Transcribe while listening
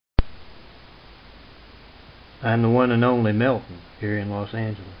I'm the one and only Melton here in Los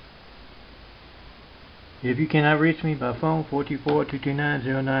Angeles. If you cannot reach me by phone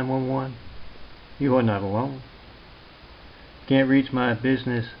 424-229-0911, you are not alone. Can't reach my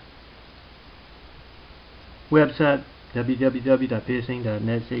business website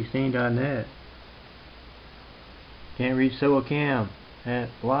www.pissing.net16.net. Can't reach SoaCam at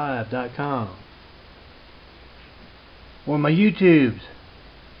live.com. Or my YouTubes.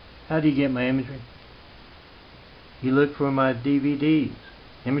 How do you get my imagery? You look for my DVDs.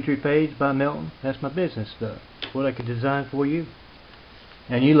 Imagery page by Melton. That's my business stuff. What I could design for you.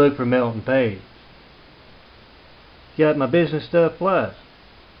 And you look for Melton page. Got my business stuff plus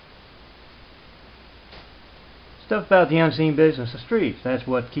stuff about the unseen business of streets. That's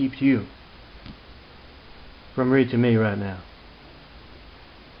what keeps you from reaching me right now.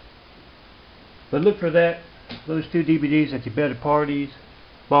 But look for those two DVDs at your better parties,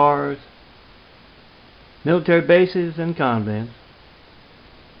 bars, military bases, and convents.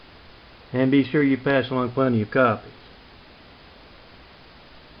 And be sure you pass along plenty of copies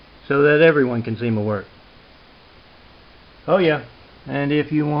so that everyone can see my work. Oh yeah, and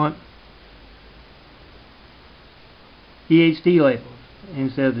if you want EHD labels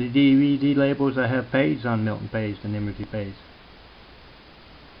instead of the DVD labels, I have pages on Melton page and imagery page.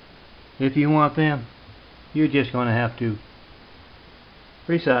 If you want them, you're just going to have to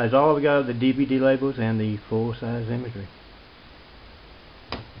resize all we got of the DVD labels and the full-size imagery.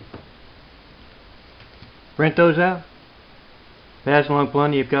 Print those out. Pass along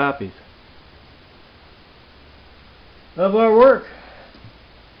plenty of copies of our work.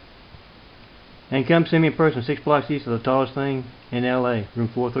 And come see me in person, 6 blocks east of the tallest thing in LA, room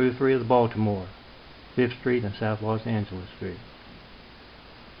 433 of the Baltimore, 5th Street and South Los Angeles Street.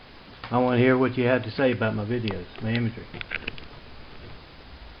 I want to hear what you have to say about my videos, my imagery.